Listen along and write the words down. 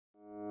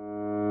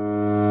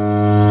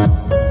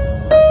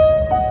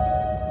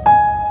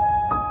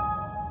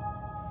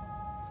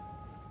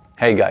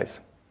Hey guys,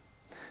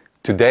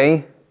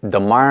 today the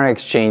Maiar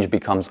exchange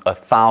becomes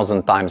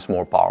 1,000 times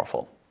more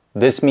powerful.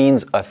 This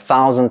means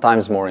 1,000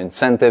 times more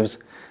incentives,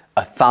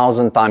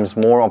 1,000 times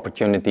more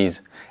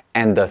opportunities,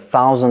 and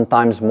 1,000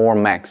 times more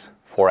max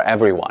for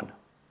everyone.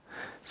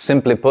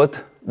 Simply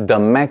put, the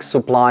max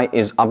supply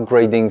is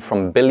upgrading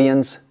from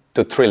billions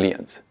to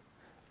trillions.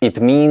 It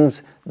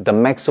means the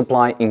max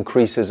supply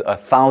increases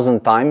 1,000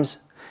 times,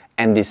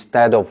 and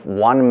instead of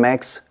 1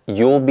 max,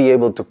 you'll be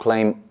able to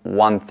claim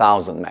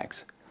 1,000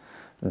 max.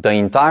 The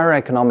entire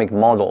economic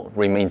model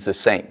remains the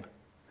same.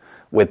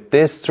 With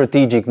this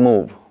strategic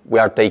move, we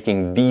are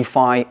taking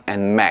DeFi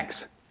and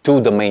Max to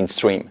the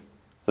mainstream,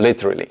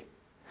 literally,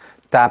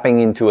 tapping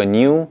into a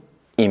new,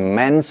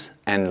 immense,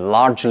 and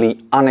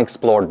largely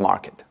unexplored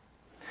market.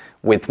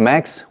 With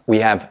Max, we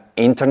have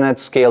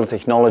internet-scale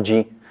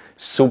technology,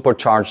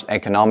 supercharged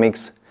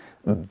economics,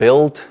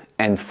 built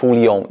and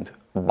fully owned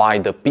by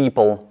the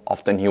people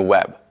of the new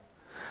web.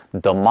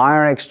 The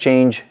Maiar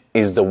exchange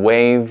is the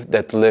wave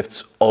that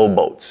lifts all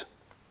boats.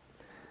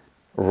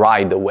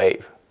 Ride the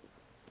wave.